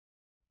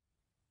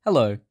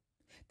Hello,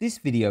 this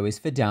video is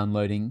for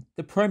downloading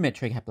the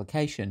Prometric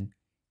application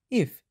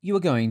if you are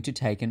going to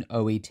take an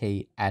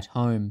OET at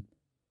home.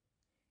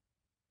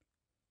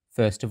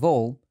 First of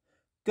all,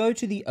 go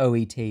to the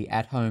OET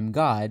at Home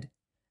guide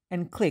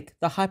and click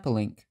the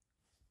hyperlink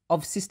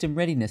of System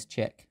Readiness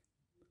Check,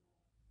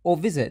 or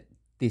visit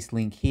this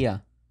link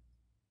here.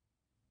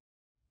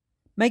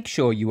 Make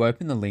sure you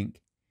open the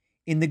link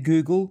in the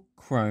Google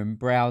Chrome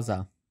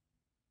browser.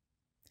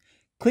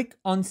 Click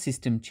on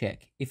System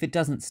Check if it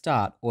doesn't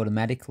start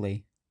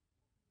automatically.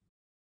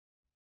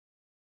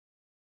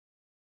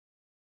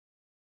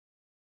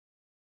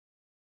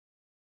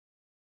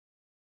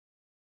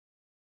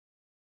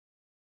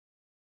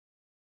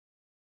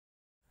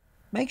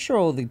 Make sure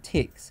all the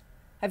ticks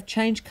have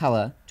changed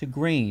colour to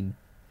green.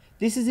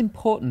 This is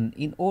important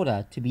in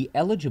order to be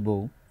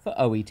eligible for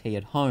OET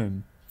at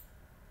home.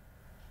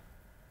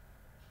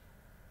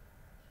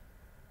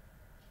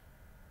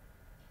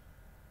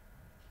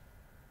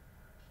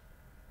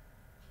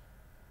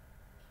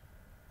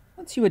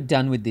 Once you are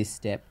done with this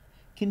step,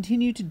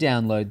 continue to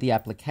download the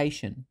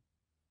application.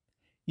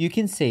 You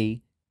can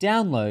see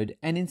Download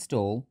and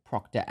install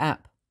Prometric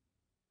App.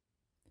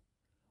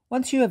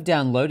 Once you have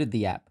downloaded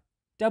the app,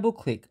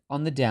 double-click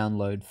on the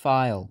download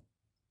file.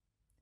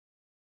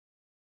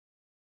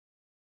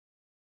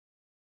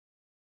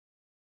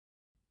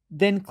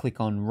 Then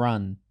click on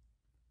Run.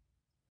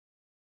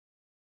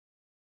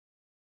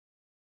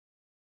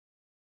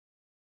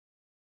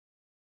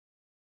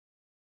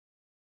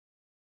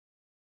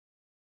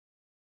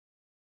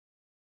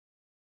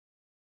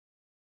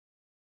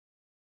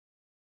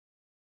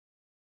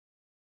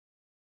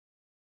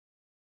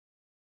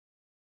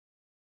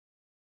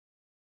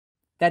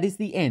 That is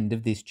the end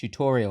of this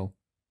tutorial.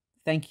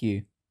 Thank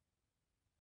you.